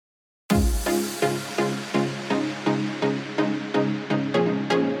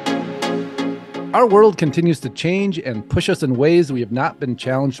Our world continues to change and push us in ways we have not been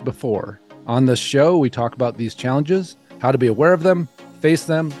challenged before. On this show, we talk about these challenges, how to be aware of them, face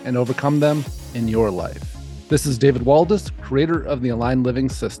them, and overcome them in your life. This is David Waldis, creator of the Aligned Living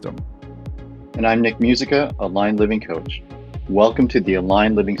System. And I'm Nick Musica, Aligned Living Coach. Welcome to the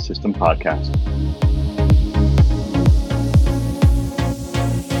Aligned Living System podcast.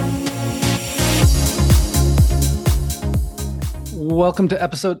 Welcome to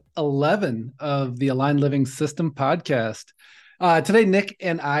episode 11 of the Aligned Living System podcast. Today, Nick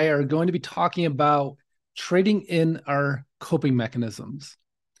and I are going to be talking about trading in our coping mechanisms.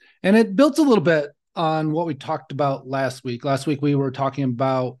 And it builds a little bit on what we talked about last week. Last week, we were talking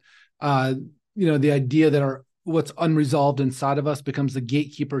about, the idea that what's unresolved inside of us becomes the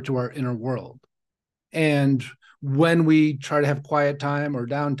gatekeeper to our inner world. And when we try to have quiet time or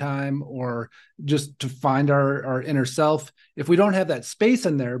downtime or just to find our inner self, if we don't have that space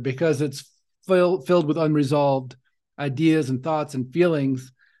in there because it's filled with unresolved ideas and thoughts and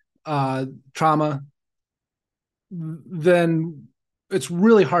feelings, trauma, then it's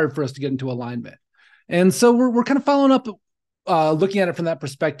really hard for us to get into alignment. And so we're kind of following up, looking at it from that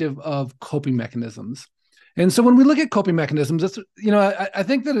perspective of coping mechanisms. And so when we look at coping mechanisms, it's, I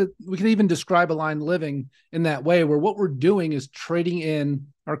think that we can even describe aligned living in that way, where what we're doing is trading in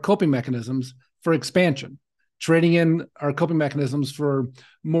our coping mechanisms for expansion, trading in our coping mechanisms for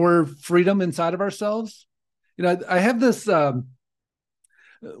more freedom inside of ourselves. I have this, one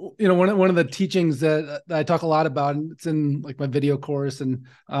of the teachings that I talk a lot about, and it's in like my video course and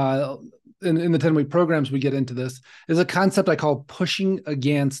in the 10-week programs, we get into this, is a concept I call pushing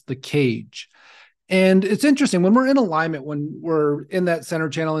against the cage. And it's interesting when we're in alignment, when we're in that center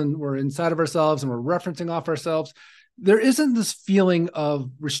channel and we're inside of ourselves and we're referencing off ourselves, there isn't this feeling of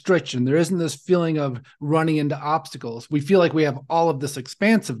restriction. There isn't this feeling of running into obstacles. We feel like we have all of this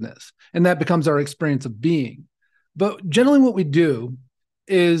expansiveness, and that becomes our experience of being. But generally what we do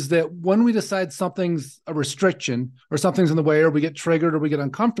is that when we decide something's a restriction or something's in the way, or we get triggered or we get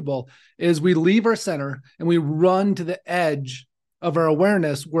uncomfortable, is we leave our center and we run to the edge of our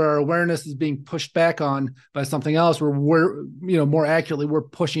awareness, where our awareness is being pushed back on by something else, where we're, more accurately, we're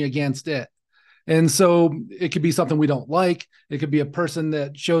pushing against it. And so it could be something we don't like. It could be a person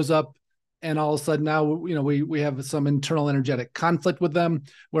that shows up and all of a sudden now, we have some internal energetic conflict with them,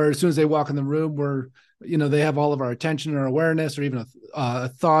 where as soon as they walk in the room, they have all of our attention or awareness, or even a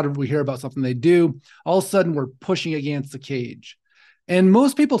thought, or we hear about something they do, all of a sudden we're pushing against the cage. And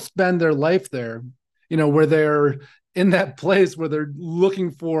most people spend their life there, where they're in that place where they're looking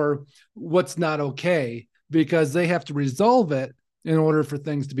for what's not okay, because they have to resolve it in order for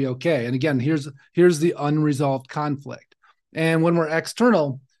things to be okay. And again, here's the unresolved conflict. And when we're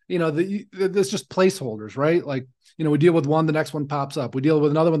external, there's just placeholders, right? Like, we deal with one, the next one pops up. We deal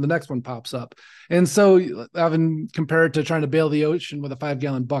with another one, the next one pops up. And so I've been compared to trying to bail the ocean with a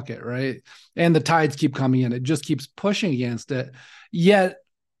 5-gallon bucket, right? And the tides keep coming in. It just keeps pushing against it. Yet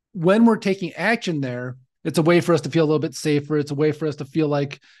when we're taking action there, it's a way for us to feel a little bit safer. It's a way for us to feel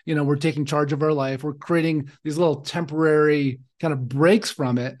like, we're taking charge of our life. We're creating these little temporary kind of breaks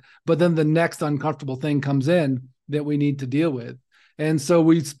from it. But then the next uncomfortable thing comes in that we need to deal with. And so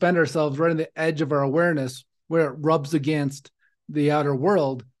we spend ourselves right on the edge of our awareness, where it rubs against the outer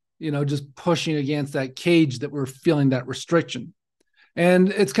world, just pushing against that cage that we're feeling, that restriction. And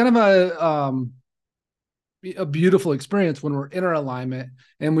it's kind of a beautiful experience when we're in our alignment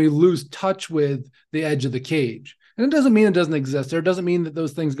and we lose touch with the edge of the cage. And it doesn't mean it doesn't exist. It doesn't mean that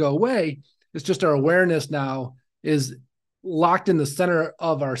those things go away. It's just our awareness now is locked in the center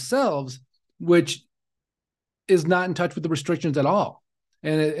of ourselves, which is not in touch with the restrictions at all.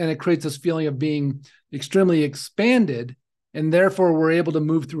 And it creates this feeling of being extremely expanded. And therefore we're able to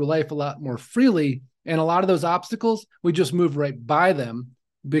move through life a lot more freely. And a lot of those obstacles, we just move right by them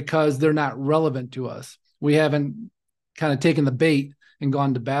because they're not relevant to us. We haven't kind of taken the bait and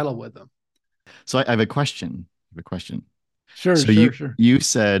gone to battle with them. So I have a question. Sure. You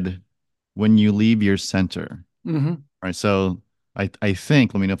said when you leave your center, mm-hmm. right? So I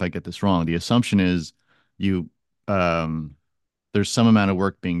think, let me know if I get this wrong. The assumption is there's some amount of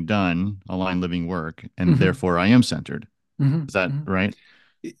work being done, aligned living work, and mm-hmm. therefore I am centered. Mm-hmm. Is that mm-hmm. right?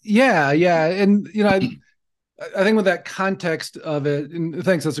 Yeah. And, I think with that context of it, and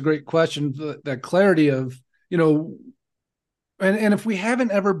thanks, that's a great question, that clarity of, and if we haven't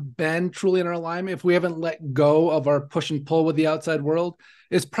ever been truly in our alignment, if we haven't let go of our push and pull with the outside world,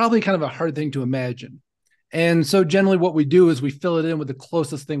 it's probably kind of a hard thing to imagine. And so generally what we do is we fill it in with the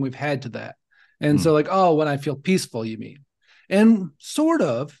closest thing we've had to that. And so like, oh, when I feel peaceful, you mean? And sort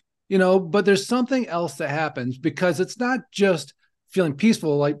of, but there's something else that happens, because it's not just feeling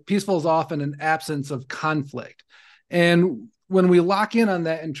peaceful, like peaceful is often an absence of conflict. And when we lock in on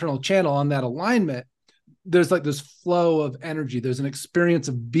that internal channel, on that alignment, there's like this flow of energy. There's an experience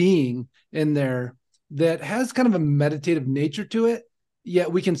of being in there that has kind of a meditative nature to it,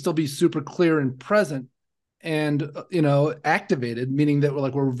 yet we can still be super clear and present and, activated, meaning that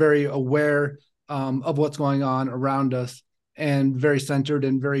we're very aware of what's going on around us and very centered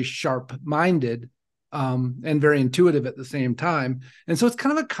and very sharp minded, and very intuitive at the same time. And so it's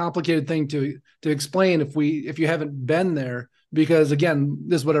kind of a complicated thing to explain if you haven't been there, because again,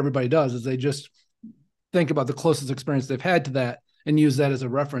 this is what everybody does, is they just think about the closest experience they've had to that and use that as a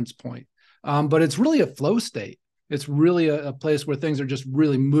reference point. But it's really a flow state. It's really a place where things are just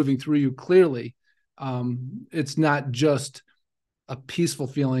really moving through you clearly. It's not just a peaceful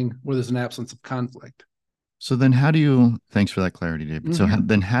feeling where there's an absence of conflict. So then thanks for that clarity, David. So Mhm.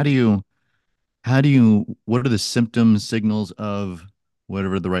 then what are the symptoms, signals of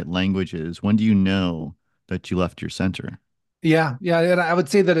whatever the right language is? When do you know that you left your center? Yeah. And I would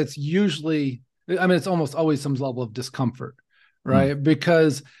say that it's usually, it's almost always some level of discomfort, Mm, right?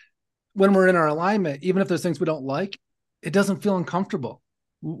 Because when we're in our alignment, even if there's things we don't like, it doesn't feel uncomfortable.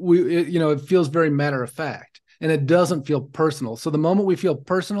 It feels very matter of fact, and it doesn't feel personal. So the moment we feel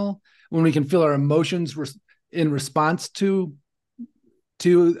personal, when we can feel our emotions in response to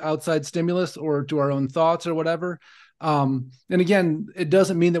outside stimulus or to our own thoughts or whatever. And again, it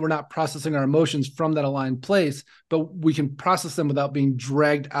doesn't mean that we're not processing our emotions from that aligned place, but we can process them without being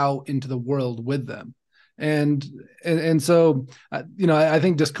dragged out into the world with them. And so, I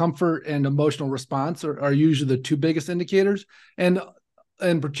think discomfort and emotional response are usually the two biggest indicators, and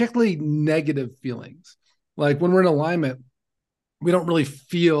particularly negative feelings. Like when we're in alignment, we don't really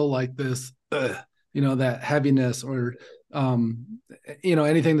feel like this, that heaviness or,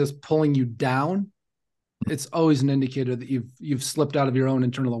 anything that's pulling you down. It's always an indicator that you've slipped out of your own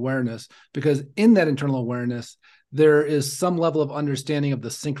internal awareness, because in that internal awareness, there is some level of understanding of the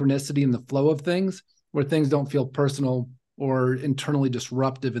synchronicity and the flow of things, where things don't feel personal or internally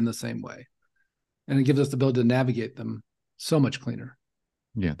disruptive in the same way. And it gives us the ability to navigate them so much cleaner.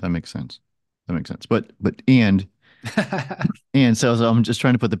 yeah, that makes sense. So I'm just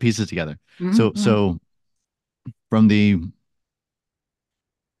trying to put the pieces together. So Mm-hmm. so from the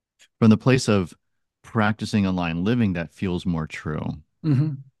place of practicing aligned living, that feels more true.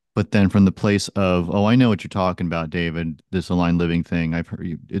 Mm-hmm. But then from the place of, oh, I know what you're talking about, David, this aligned living thing. I've heard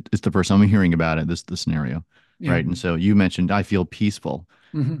you, it's the first time I'm hearing about it, this scenario. Yeah. Right. And so you mentioned, I feel peaceful.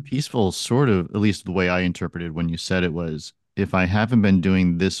 Mm-hmm. Peaceful, sort of, at least the way I interpreted when you said it, was if I haven't been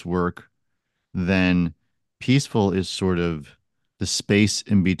doing this work, then peaceful is sort of the space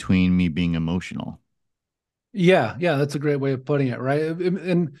in between me being emotional. Yeah, that's a great way of putting it, right?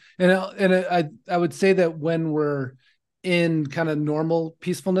 I would say that when we're in kind of normal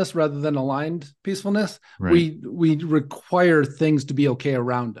peacefulness rather than aligned peacefulness, Right. we require things to be okay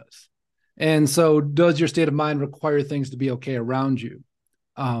around us. And so, does your state of mind require things to be okay around you?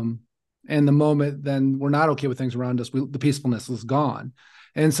 And the moment then we're not okay with things around us, the peacefulness is gone.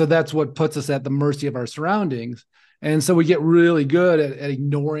 And so that's what puts us at the mercy of our surroundings. And so we get really good at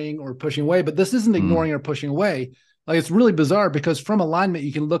ignoring or pushing away. But this isn't Mm, ignoring or pushing away. Like, it's really bizarre, because from alignment,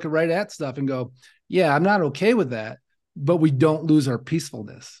 you can look right at stuff and go, yeah, I'm not okay with that. But we don't lose our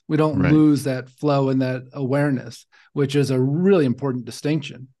peacefulness. We don't right. lose that flow and that awareness, which is a really important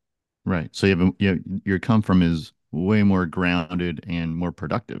distinction. Right. So your come from is way more grounded and more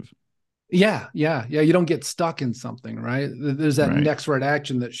productive. Yeah. You don't get stuck in something, right? There's that Right. next right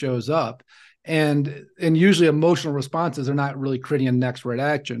action that shows up. And usually emotional responses are not really creating a next right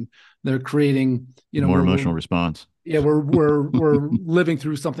action. They're creating, More we're emotional response. yeah, we're living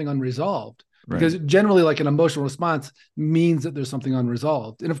through something unresolved. Right. Because generally, like, an emotional response means that there's something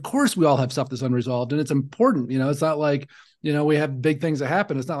unresolved. And of course we all have stuff that's unresolved, and it's important. It's not like, we have big things that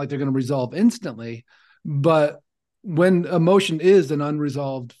happen. It's not like they're going to resolve instantly. But when emotion is an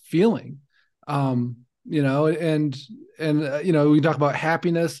unresolved feeling, um, we talk about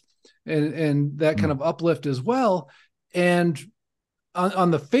happiness and that kind Mm, of uplift as well. And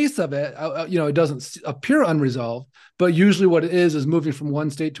on the face of it, it doesn't appear unresolved, but usually what it is moving from one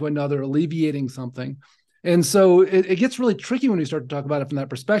state to another, alleviating something. And so it gets really tricky when you start to talk about it from that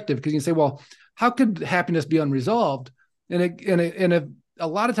perspective, because you can say, well, how could happiness be unresolved? And a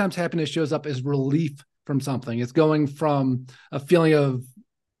lot of times happiness shows up as relief from something. It's going from a feeling of,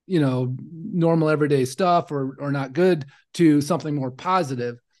 normal everyday stuff or not good, to something more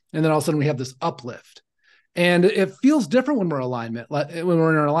positive. And then all of a sudden we have this uplift. And it feels different when we're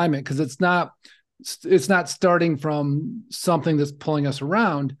in our alignment, because it's not starting from something that's pulling us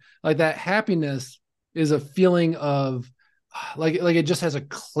around. Like, that happiness is a feeling of like it just has a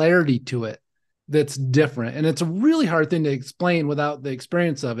clarity to it that's different, and it's a really hard thing to explain without the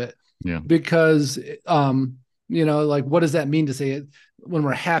experience of it. Yeah. Because like, what does that mean to say it when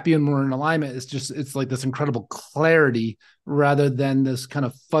we're happy and we're in alignment? It's like this incredible clarity rather than this kind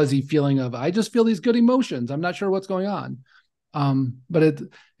of fuzzy feeling of, I just feel these good emotions, I'm not sure what's going on. But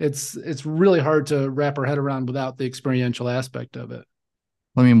it's really hard to wrap our head around without the experiential aspect of it.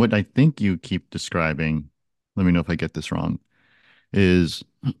 I mean, what I think you keep describing, let me know if I get this wrong, is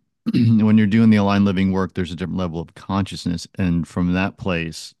when you're doing the aligned living work, there's a different level of consciousness. And from that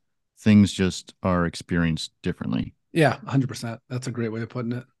place, things just are experienced differently. Yeah, 100%. That's a great way of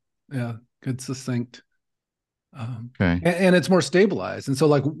putting it. Yeah, good, succinct. Okay. And it's more stabilized. And so,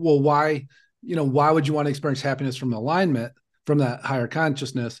 like, well, why would you want to experience happiness from alignment, from that higher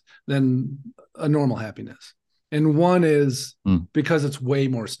consciousness, than a normal happiness? And one is because it's way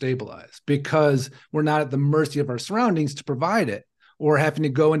more stabilized, because we're not at the mercy of our surroundings to provide it, or having to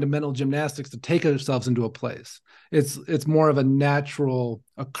go into mental gymnastics to take ourselves into a place. It's more of a natural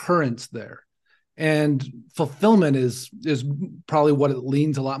occurrence there. And fulfillment is probably what it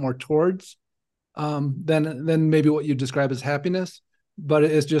leans a lot more towards, than maybe what you describe as happiness. But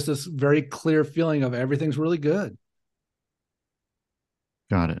it's just this very clear feeling of everything's really good.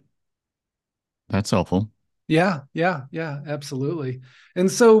 Got it. That's helpful. Yeah, absolutely.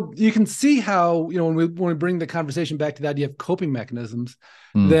 And so you can see how, when we bring the conversation back to the idea of coping mechanisms,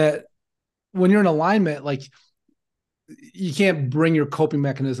 that when you're in alignment, like, you can't bring your coping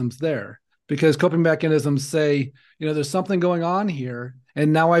mechanisms there, because coping mechanisms say, there's something going on here,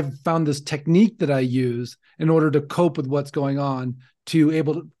 and now I've found this technique that I use in order to cope with what's going on,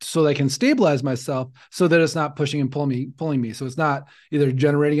 so that I can stabilize myself, so that it's not pushing and pulling me. So it's not either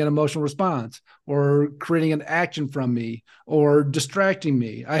generating an emotional response or creating an action from me or distracting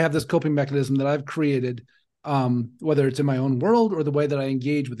me. I have this coping mechanism that I've created, whether it's in my own world or the way that I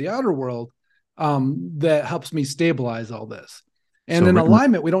engage with the outer world, that helps me stabilize all this. And in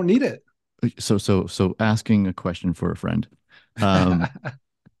alignment, we don't need it. So asking a question for a friend.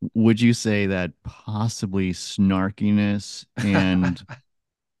 Would you say that possibly snarkiness and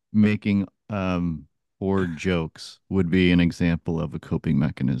making poor jokes would be an example of a coping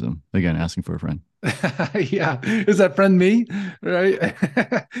mechanism? Again, asking for a friend. Yeah, is that friend me? Right.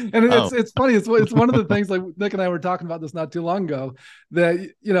 And it's funny. It's one of the things, like, Nick and I were talking about this not too long ago,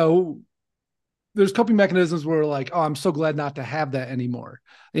 that there's coping mechanisms where we're like, oh, I'm so glad not to have that anymore.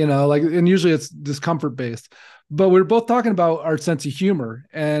 And usually it's discomfort based. But we're both talking about our sense of humor.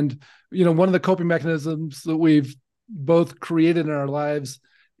 And, one of the coping mechanisms that we've both created in our lives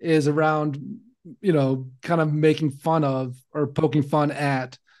is around, kind of making fun of or poking fun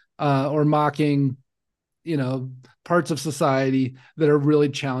at, or mocking, parts of society that are really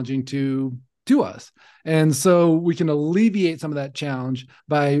challenging to us. And so we can alleviate some of that challenge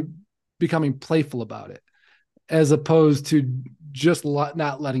by becoming playful about it, as opposed to just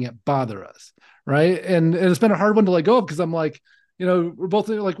not letting it bother us. Right. And it's been a hard one to let go of, because I'm like, we're both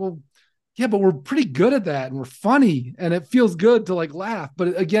like, well, yeah, but we're pretty good at that, and we're funny, and it feels good to, like, laugh.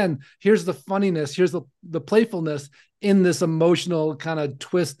 But again, here's the funniness, here's the playfulness in this emotional kind of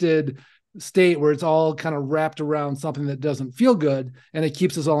twisted state where it's all kind of wrapped around something that doesn't feel good, and it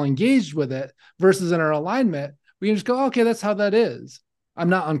keeps us all engaged with it, versus in our alignment, we can just go, okay, that's how that is. I'm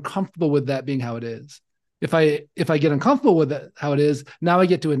not uncomfortable with that being how it is. If I get uncomfortable with it, how it is, now I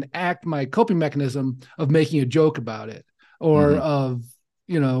get to enact my coping mechanism of making a joke about it, or of,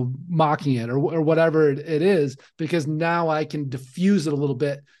 mocking it, or whatever it is, because now I can diffuse it a little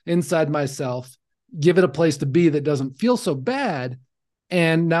bit inside myself, give it a place to be that doesn't feel so bad.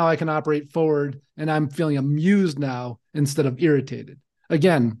 And now I can operate forward, and I'm feeling amused now instead of irritated.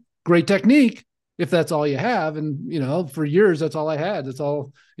 Again, great technique if that's all you have. And, for years, that's all I had. That's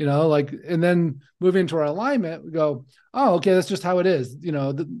all, and then move into our alignment, we go, oh, okay, that's just how it is.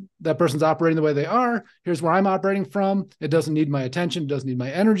 That person's operating the way they are. Here's where I'm operating from. It doesn't need my attention. It doesn't need my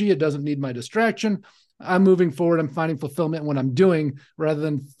energy. It doesn't need my distraction. I'm moving forward. I'm finding fulfillment in what I'm doing, rather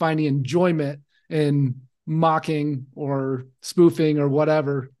than finding enjoyment in mocking or spoofing or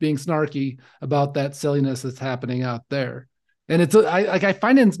whatever, being snarky about that silliness that's happening out there. And I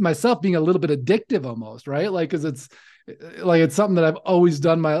find it myself being a little bit addictive almost, right? Like, cause it's something that I've always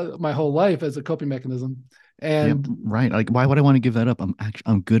done my whole life as a coping mechanism. And yeah, right. Like, why would I want to give that up?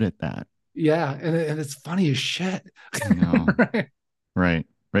 I'm good at that. Yeah. And it's funny as shit. Right.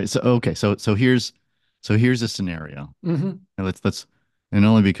 Right. So, okay. So here's a scenario. And let's, and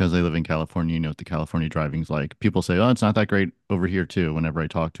only because I live in California, what the California driving's like. People say, oh, it's not that great over here too, whenever I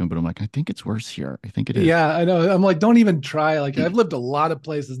talk to them. But I'm like, I think it's worse here. I think it is. Yeah, I know. I'm like, don't even try. Like, I've lived a lot of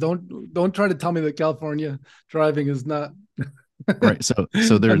places. Don't try to tell me that California driving is not Right. So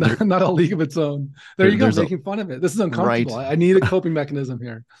Not a league of its own. There you go, there's a making fun of it. This is uncomfortable. right. I need a coping mechanism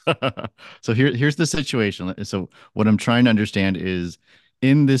here. So here's the situation. So what I'm trying to understand is,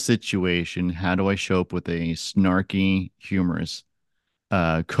 in this situation, how do I show up with a snarky, humorous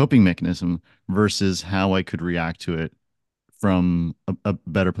coping mechanism versus how I could react to it from a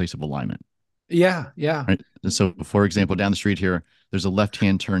better place of alignment, Yeah, yeah. right? So, for example, down the street here, there's a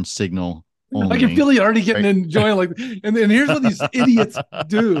left-hand turn signal I can only, feel you already getting right? enjoying like, and here's what these idiots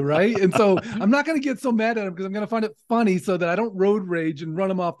do, right? And so I'm not going to get so mad at them because I'm going to find it funny so that I don't road rage and run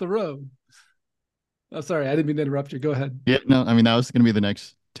them off the road. Oh, sorry, I didn't mean to interrupt you. Go ahead. Yeah, no, I mean, that was going to be the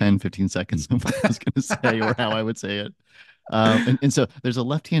next 10, 15 seconds of what I was going to say or how I would say it. And so there's a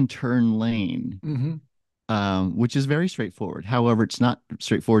left-hand turn lane, Mm-hmm. which is very straightforward. However, it's not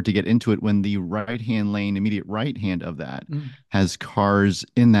straightforward to get into it when the right-hand lane, immediate right hand of that, Mm-hmm. has cars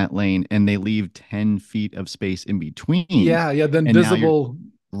in that lane and they leave 10 feet of space in between. Yeah, yeah. And now you're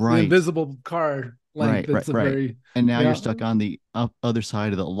The right, invisible car length. It's a right. very, And now you're yeah. stuck on the other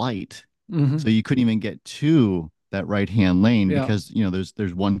side of the light. Mm-hmm. So you couldn't even get to that right-hand lane Yeah, because,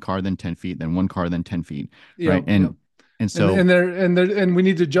 there's one car, then 10 feet, then one car, then 10 feet, yeah, right? yeah. And And so and we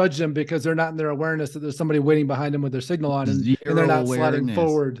need to judge them because they're not in their awareness that there's somebody waiting behind them with their signal on, and they're zero not sliding awareness,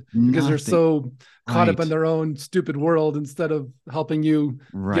 forward because they're nothing. so caught up in Right, their own stupid world instead of helping you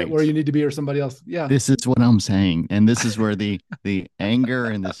get where you right. need to be or somebody else. Yeah. This is what I'm saying. And this is where the anger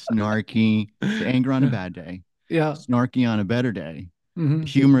and the anger on a bad day, Yeah. snarky on a better day, Mm-hmm.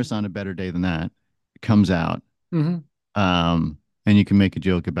 humorous on a better day than that comes out. Mm-hmm. Um, and you can make a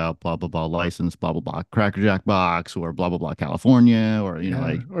joke about blah blah blah license, blah blah blah Cracker Jack box, or blah blah blah California, or Yeah.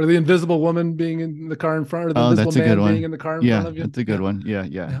 like, Or the invisible woman being in the car in front, or the oh, invisible that's a good man being one. in the car in front Yeah, of you. that's a good Yeah. one. Yeah,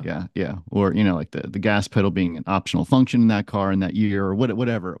 yeah, Yeah. yeah, yeah. Or like the gas pedal being an optional function in that car in that year, or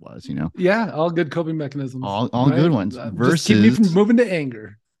whatever it was. Yeah. All good coping mechanisms, All right? good ones Just keep me from versus moving to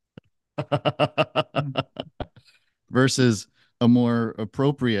anger. versus a more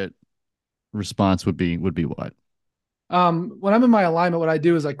appropriate response would be what? When I'm in my alignment, what I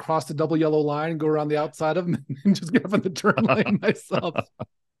do is I cross the double yellow line and go around the outside of them and just get up in the turn lane myself.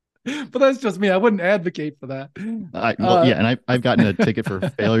 But that's just me. I wouldn't advocate for that. Well, yeah, and I've gotten a ticket for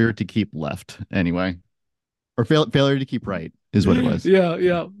failure to keep left anyway, or failure to keep right is what it was. Yeah,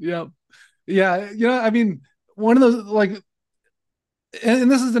 yeah, yeah, yeah. I mean, one of those like,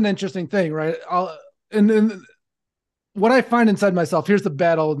 and this is an interesting thing, right? And what I find inside myself, here's the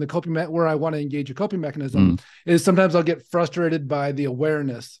battle and the where I want to engage a coping mechanism Mm. is sometimes I'll get frustrated by the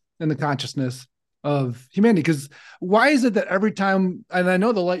awareness and the consciousness of humanity. Because why is it that every time, and I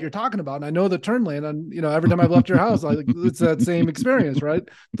know the light you're talking about, and I know the turn lane, and every time I've left your house, it's that same experience, right?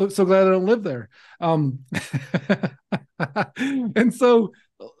 So glad I don't live there. And so,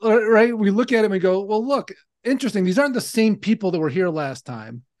 right, we look at it and we go, well, look, interesting. These aren't the same people that were here last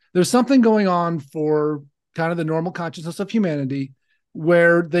time. There's something going on for kind of the normal consciousness of humanity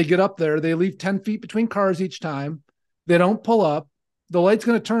where they get up there, they leave 10 feet between cars each time, they don't pull up, the light's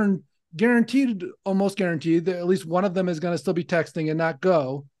going to turn, guaranteed, almost guaranteed that at least one of them is going to still be texting and not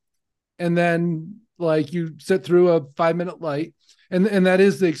go. And then like you sit through a 5-minute light, and that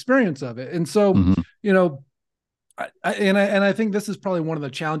is the experience of it. And so, Mhm. I think this is probably one of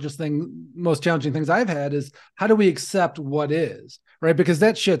the most challenging things I've had is how do we accept what is, right? Because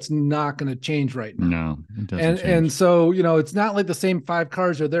that shit's not going to change right now. No, it doesn't And change. so, it's not like the same 5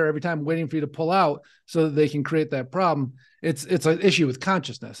 cars are there every time waiting for you to pull out so that they can create that problem. It's an issue with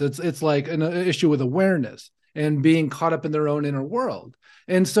consciousness. It's like an issue with awareness and being caught up in their own inner world.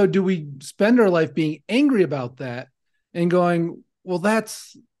 And so do we spend our life being angry about that and going, well,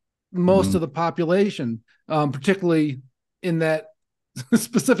 that's most Mhm. of the population, particularly in that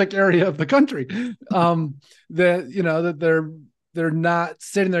specific area of the country, that they're not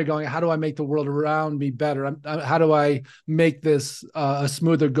sitting there going, how do I make the world around me better? How do I make this a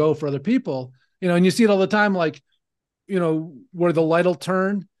smoother go for other people? And you see it all the time, like, where the light will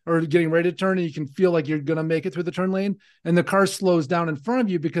turn or getting ready to turn and you can feel like you're going to make it through the turn lane and the car slows down in front of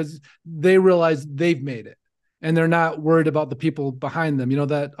you because they realize they've made it and they're not worried about the people behind them.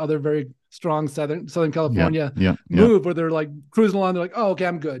 That other very strong Southern California Yeah, move where they're like cruising along. They're like, oh, okay,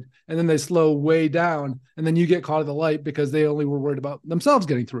 I'm good. And then they slow way down and then you get caught at the light because they only were worried about themselves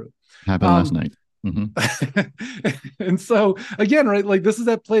getting through. happened last night. Mhm. And so again, right, like this is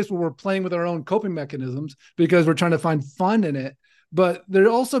that place where we're playing with our own coping mechanisms because we're trying to find fun in it. But there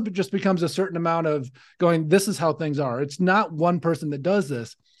also just becomes a certain amount of going, this is how things are. It's not one person that does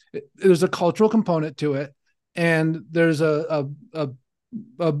this. There's a cultural component to it. And there's a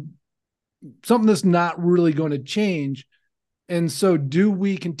something that's not really going to change. And so do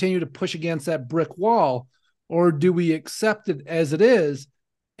we continue to push against that brick wall, or do we accept it as it is?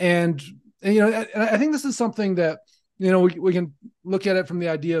 And I think this is something that, we can look at it from the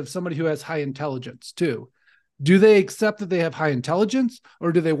idea of somebody who has high intelligence too. Do they accept that they have high intelligence,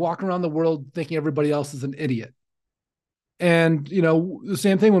 or do they walk around the world thinking everybody else is an idiot? And, the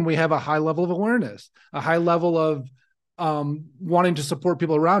same thing when we have a high level of awareness, a high level of wanting to support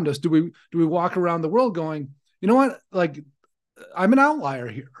people around us. Do we walk around the world going, you know what, like, I'm an outlier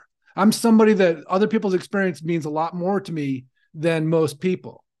here. I'm somebody that other people's experience means a lot more to me than most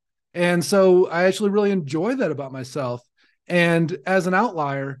people. And so I actually really enjoy that about myself. And as an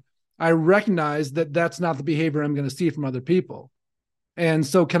outlier, I recognize that that's not the behavior I'm going to see from other people. And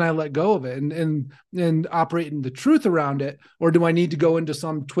so can I let go of it and operate in the truth around it? Or do I need to go into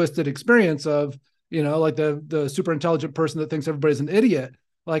some twisted experience of, like the super intelligent person that thinks everybody's an idiot?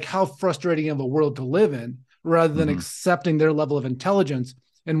 Like, how frustrating of a world to live in, rather than accepting their level of intelligence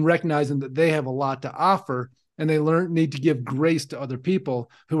and recognizing that they have a lot to offer, and they need to give grace to other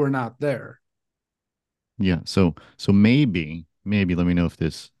people who are not there. Yeah. So maybe let me know if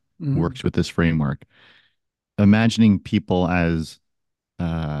this works with this framework. Imagining people as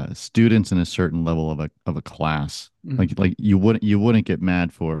students in a certain level of a class, like you wouldn't get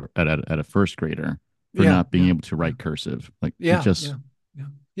mad at a first grader for not being able to write cursive. Like, and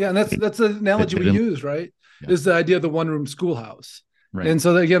that's the analogy we use, right? Yeah. Is the idea of the one room schoolhouse. Right. And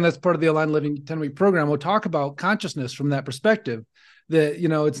so again, that's part of the Aligned Living 10-week program. We'll talk about consciousness from that perspective, that,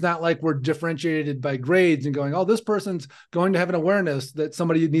 it's not like we're differentiated by grades and going, oh, this person's going to have an awareness that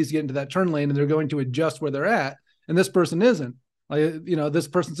somebody needs to get into that turn lane and they're going to adjust where they're at. And this person isn't. Like, this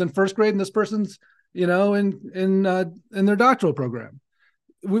person's in first grade and this person's, in their doctoral program.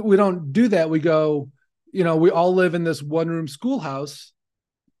 We don't do that. We go, we all live in this one room schoolhouse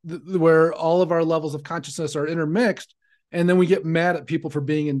where all of our levels of consciousness are intermixed. And then we get mad at people for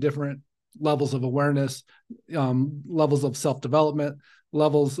being in different levels of awareness, levels of self-development,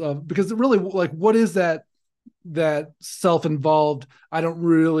 because really, like, what is that self-involved? I don't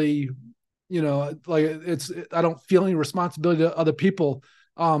really, I don't feel any responsibility to other people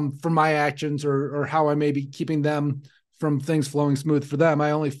for my actions or how I may be keeping them from things flowing smooth for them.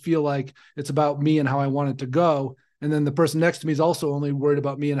 I only feel like it's about me and how I want it to go. And then the person next to me is also only worried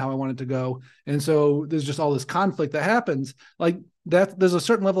about me and how I want it to go. And so there's just all this conflict that happens. Like that, there's a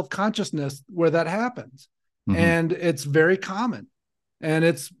certain level of consciousness where that happens. And it's very common. And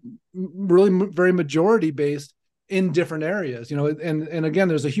it's really very majority based in different areas, and again,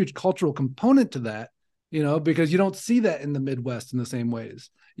 there's a huge cultural component to that, because you don't see that in the Midwest in the same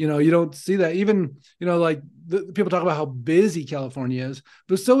ways. You don't see that even, like people talk about how busy California is,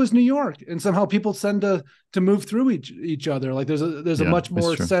 but so is New York. And somehow people tend to move through each other. Like there's a much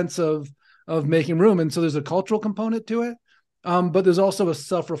more sense of making room. And so there's a cultural component to it. But there's also a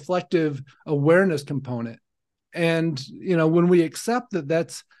self-reflective awareness component. And, when we accept that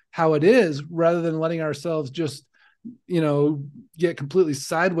that's how it is, rather than letting ourselves just, get completely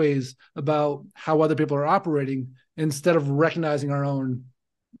sideways about how other people are operating, instead of recognizing our own,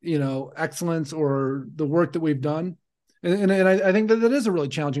 excellence or the work that we've done. And I think that is a really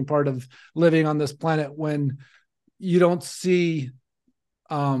challenging part of living on this planet, when you don't see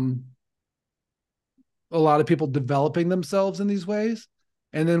a lot of people developing themselves in these ways.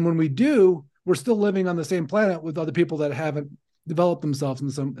 And then when we do, we're still living on the same planet with other people that haven't developed themselves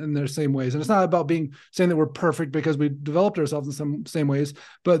in their same ways. And it's not about saying that we're perfect because we developed ourselves in some same ways,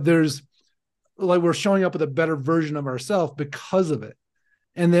 but there's like, we're showing up with a better version of ourselves because of it.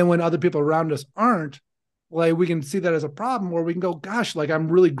 And then when other people around us aren't, like, we can see that as a problem, where we can go, gosh, like, I'm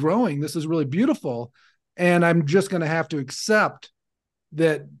really growing. This is really beautiful. And I'm just going to have to accept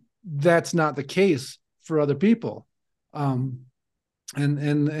that that's not the case for other people. And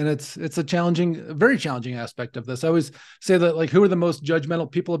it's a very challenging aspect of this. I always say that, like, who are the most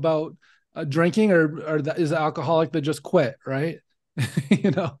judgmental people about drinking, or is the alcoholic that just quit, right?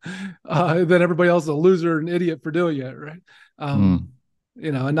 Then everybody else is a loser and idiot for doing it, right?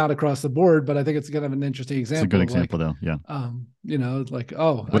 And not across the board, but I think it's kind of an interesting example. It's a good example, though. Yeah. Like,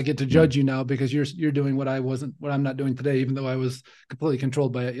 oh, I get to judge you now because you're doing what I'm not doing today, even though I was completely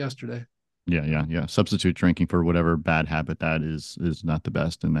controlled by it yesterday. Yeah. Substitute drinking for whatever bad habit that is not the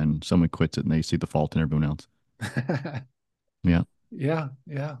best, and then someone quits it and they see the fault in everyone else. Yeah.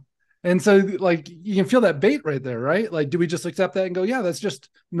 And so, like, you can feel that bait right there, right? Like, do we just accept that and go, yeah, that's just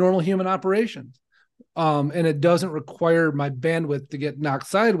normal human operations? And it doesn't require my bandwidth to get knocked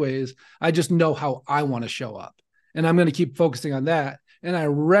sideways. I just know how I want to show up, and I'm going to keep focusing on that. And I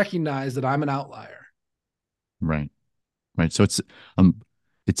recognize that I'm an outlier. Right. So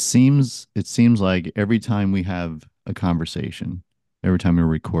it seems like every time we have a conversation, every time we're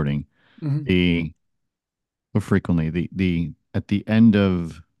recording, Or frequently, the at the end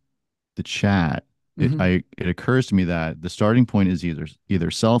of the chat, Hmm. it occurs to me that the starting point is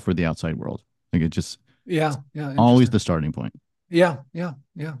either self or the outside world. Like it just Yeah, yeah, always interesting. the starting point. Yeah, yeah,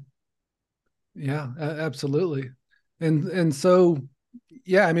 yeah, yeah, absolutely. And so,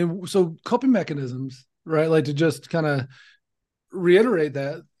 yeah, I mean, so coping mechanisms, right? Like to just kind of reiterate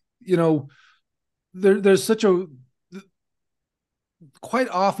that, you know, there's such a quite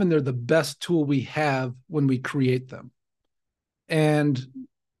often they're the best tool we have when we create them. And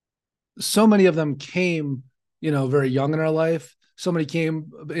so many of them came, very young in our life. So many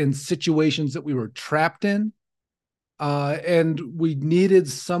came in situations that we were trapped in. And we needed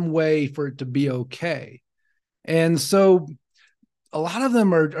some way for it to be okay. And so a lot of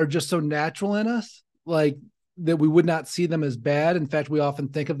them are just so natural in us, like that we would not see them as bad. In fact, we often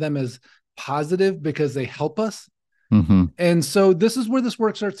think of them as positive because they help us. Hmm. And so this is where this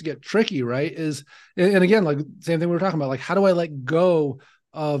work starts to get tricky, right? And again, like same thing we were talking about, like how do I let go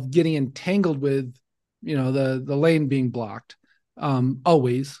of getting entangled with, the lane being blocked,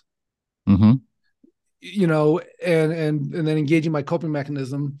 always, Hmm. and then engaging my coping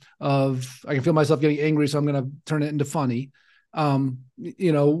mechanism of I can feel myself getting angry, so I'm going to turn it into funny.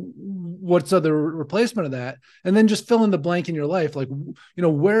 What's other replacement of that? And then just fill in the blank in your life, like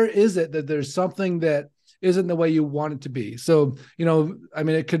where is it that there's something that isn't the way you want it to be? So I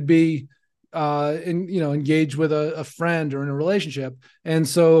mean, it could be engage with a friend or in a relationship, and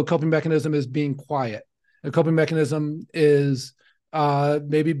so a coping mechanism is being quiet. A coping mechanism is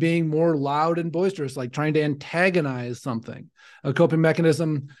maybe being more loud and boisterous, like trying to antagonize something. A coping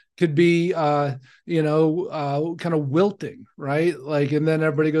mechanism could be, kind of wilting, right? Like, and then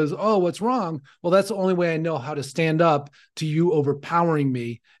everybody goes, "Oh, what's wrong?" Well, that's the only way I know how to stand up to you overpowering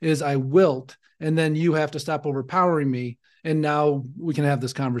me is I wilt, and then you have to stop overpowering me, and now we can have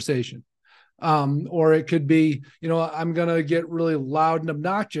this conversation. Or it could be, I'm gonna get really loud and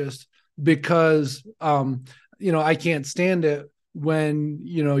obnoxious because I can't stand it when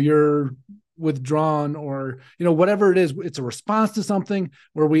you're withdrawn, or whatever it is. It's a response to something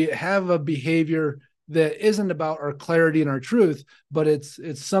where we have a behavior that isn't about our clarity and our truth, but it's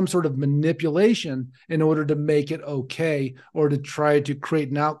some sort of manipulation in order to make it okay or to try to create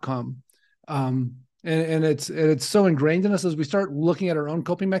an outcome. And it's so ingrained in us as we start looking at our own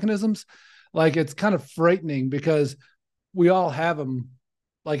coping mechanisms. Like it's kind of frightening because we all have them,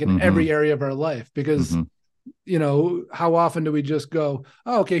 like in Hmm. every area of our life. Because Hmm. how often do we just go,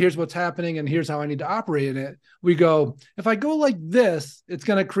 oh, okay, here's what's happening and here's how I need to operate in it? We go, if I go like this, it's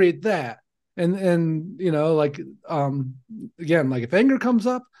going to create that. And like, again, like if anger comes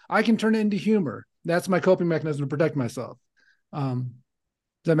up, I can turn it into humor. That's my coping mechanism to protect myself. Does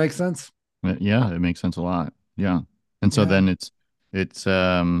that make sense? Yeah, it makes sense a lot. Yeah. And so Yeah. then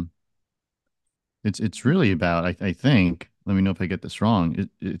it's really about I think, let me know if I get this wrong.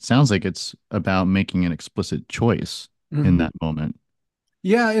 It sounds like it's about making an explicit choice in Mhm. that moment.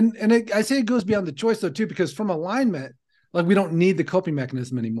 Yeah, I say it goes beyond the choice though too, because from alignment, like we don't need the coping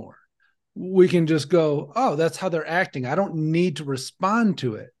mechanism anymore. We can just go, oh, that's how they're acting. I don't need to respond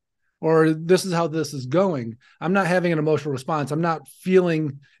to it. Or this is how this is going. I'm not having an emotional response. I'm not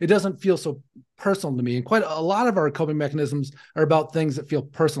feeling, it doesn't feel so personal to me. And quite a lot of our coping mechanisms are about things that feel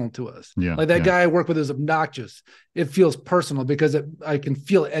personal to us. Yeah, Like that yeah. guy I work with is obnoxious. It feels personal because I can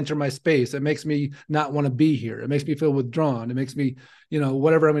feel it enter my space. It makes me not want to be here. It makes me feel withdrawn. It makes me,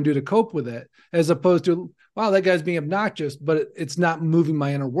 whatever I'm going to do to cope with it, as opposed to, wow, that guy's being obnoxious, but it's not moving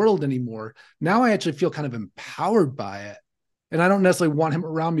my inner world anymore. Now I actually feel kind of empowered by it. And I don't necessarily want him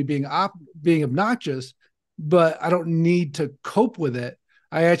around me being obnoxious, but I don't need to cope with it.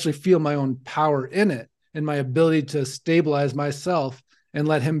 I actually feel my own power in it and my ability to stabilize myself and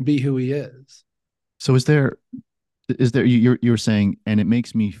let him be who he is. So is there you're saying, and it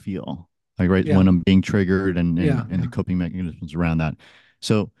makes me feel like, right, Yeah. when I'm being triggered Yeah. and the Yeah. coping mechanisms around that.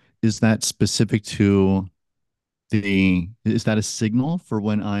 So is that specific to is that a signal for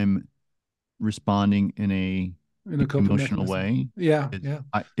when I'm responding in a In a coping emotional mechanism. way? Yeah.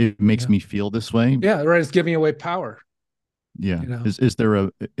 Yeah. It makes Yeah. me feel this way. Yeah. Right. It's giving away power, Yeah. you know? Is there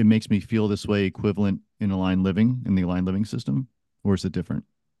it makes me feel this way equivalent in aligned living, in the aligned living system, or is it different?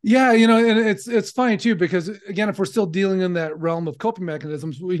 Yeah, and it's funny too because again, if we're still dealing in that realm of coping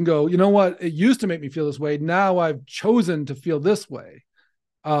mechanisms, we can go, you know what? It used to make me feel this way. Now I've chosen to feel this way.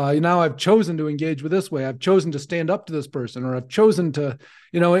 Now I've chosen to engage with this way. I've chosen to stand up to this person, or I've chosen to,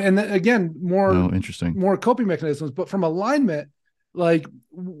 and then, again, more Oh, interesting. more coping mechanisms. But from alignment, like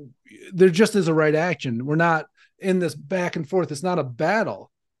there just is a right action. We're not in this back and forth. It's not a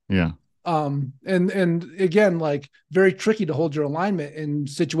battle. Yeah. And again, like very tricky to hold your alignment in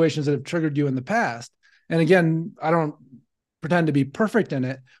situations that have triggered you in the past. And again, I don't pretend to be perfect in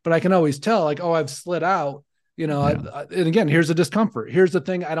it, but I can always tell like, oh, I've slid out, and again, here's a discomfort. Here's the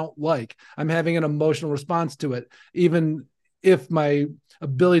thing I don't like. I'm having an emotional response to it. Even if my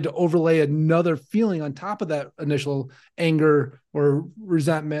ability to overlay another feeling on top of that initial anger or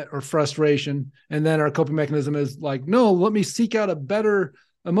resentment or frustration. And then our coping mechanism is like, no, let me seek out a better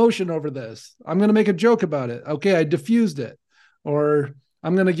emotion over this. I'm going to make a joke about it. Okay, I diffused it. Or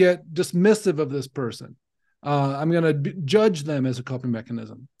I'm going to get dismissive of this person. I'm going to judge them as a coping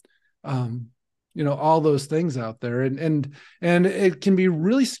mechanism. All those things out there. And it can be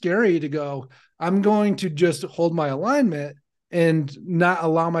really scary to go, I'm going to just hold my alignment and not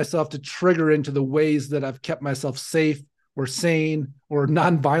allow myself to trigger into the ways that I've kept myself safe or sane or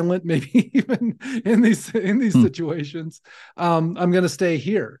nonviolent, maybe even in these situations. I'm going to stay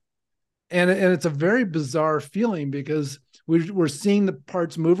here. And it's a very bizarre feeling because we're seeing the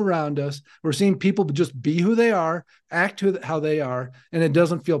parts move around us. We're seeing people just be who they are, act how they are, and it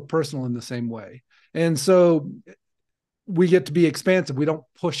doesn't feel personal in the same way. And so we get to be expansive. We don't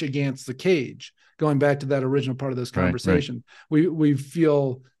push against the cage. Going back to that original part of this conversation, right. We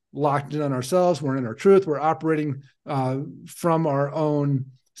feel locked in on ourselves. We're in our truth. We're operating from our own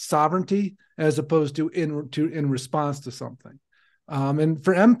sovereignty as opposed to in response to something. And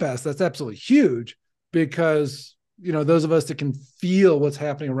for empaths, that's absolutely huge because, those of us that can feel what's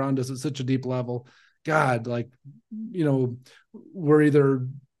happening around us at such a deep level, God, we're either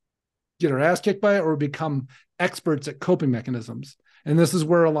get our ass kicked by it or become experts at coping mechanisms. And this is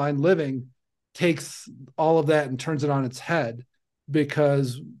where aligned living takes all of that and turns it on its head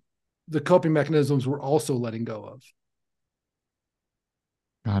because the coping mechanisms we're also letting go of.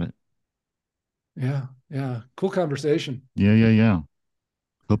 Got it. Yeah. Cool conversation. Yeah.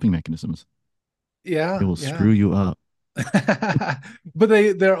 Coping mechanisms. Yeah. It will screw you up. But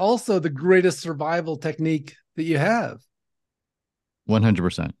they're also the greatest survival technique that you have.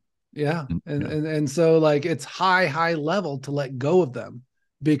 100%. Yeah. And so like it's high level to let go of them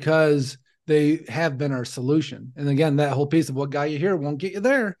because they have been our solution. And again, that whole piece of what got you here won't get you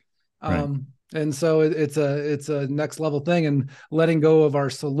there. Right. And so it's a next level thing, and letting go of our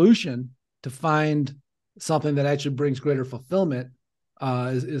solution to find something that actually brings greater fulfillment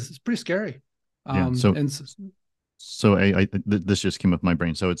is pretty scary. So this just came up my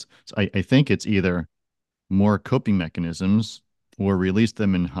brain. So I think it's either more coping mechanisms or release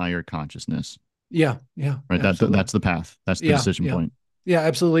them in higher consciousness. Yeah. Right. That's the path. That's the decision point. Yeah,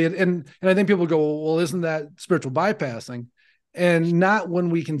 absolutely. And I think people go, well, isn't that spiritual bypassing? And not when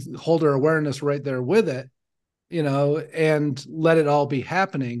we can hold our awareness right there with it, and let it all be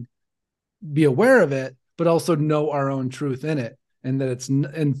happening, be aware of it, but also know our own truth in it. And that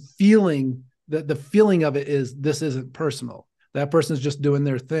and feeling that the feeling of it is this isn't personal. That person's just doing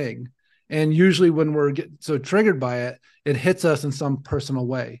their thing. And usually when we're so triggered by it, it hits us in some personal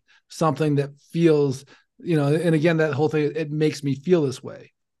way, something that feels, and again, that whole thing, it makes me feel this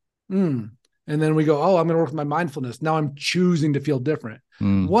way. And then we go, oh, I'm going to work with my mindfulness. Now I'm choosing to feel different.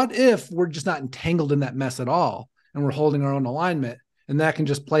 What if we're just not entangled in that mess at all and we're holding our own alignment, and that can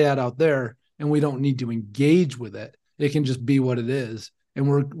just play out there and we don't need to engage with it. It can just be what it is. And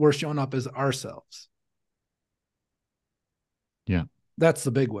we're showing up as ourselves. Yeah. That's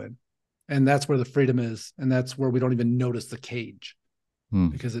the big win. And that's where the freedom is. And that's where we don't even notice the cage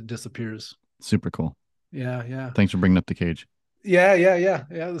because it disappears. Super cool. Yeah. Thanks for bringing up the cage. Yeah.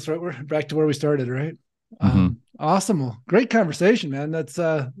 That's right. We're back to where we started, right? Awesome. Well, great conversation, man.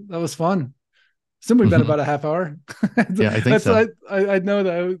 That was fun. Assume we've been about a half hour. Yeah, I think so. I know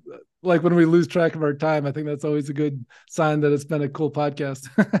that like when we lose track of our time, I think that's always a good sign that it's been a cool podcast.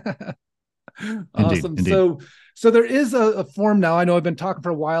 Awesome. Indeed. So there is a form now. I know I've been talking for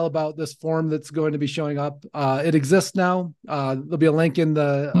a while about this form that's going to be showing up. It exists now. There'll be a link in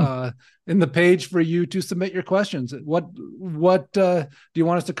the page for you to submit your questions. What do you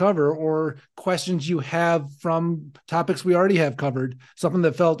want us to cover, or questions you have from topics we already have covered, something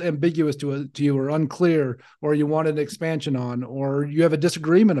that felt ambiguous to you or unclear, or you wanted an expansion on, or you have a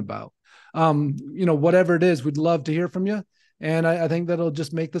disagreement about, whatever it is, we'd love to hear from you. And I think that'll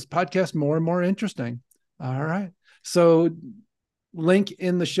just make this podcast more and more interesting. All right. So link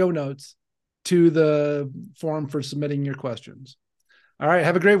in the show notes to the form for submitting your questions. All right.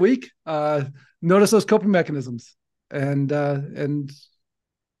 Have a great week. Notice those coping mechanisms and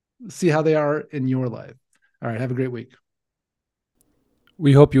see how they are in your life. All right. Have a great week.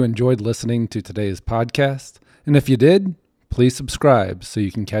 We hope you enjoyed listening to today's podcast. And if you did, please subscribe so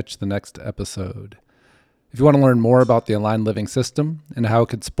you can catch the next episode. If you want to learn more about the Aligned Living System and how it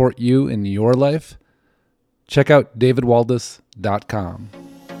could support you in your life, check out davidwaldis.com.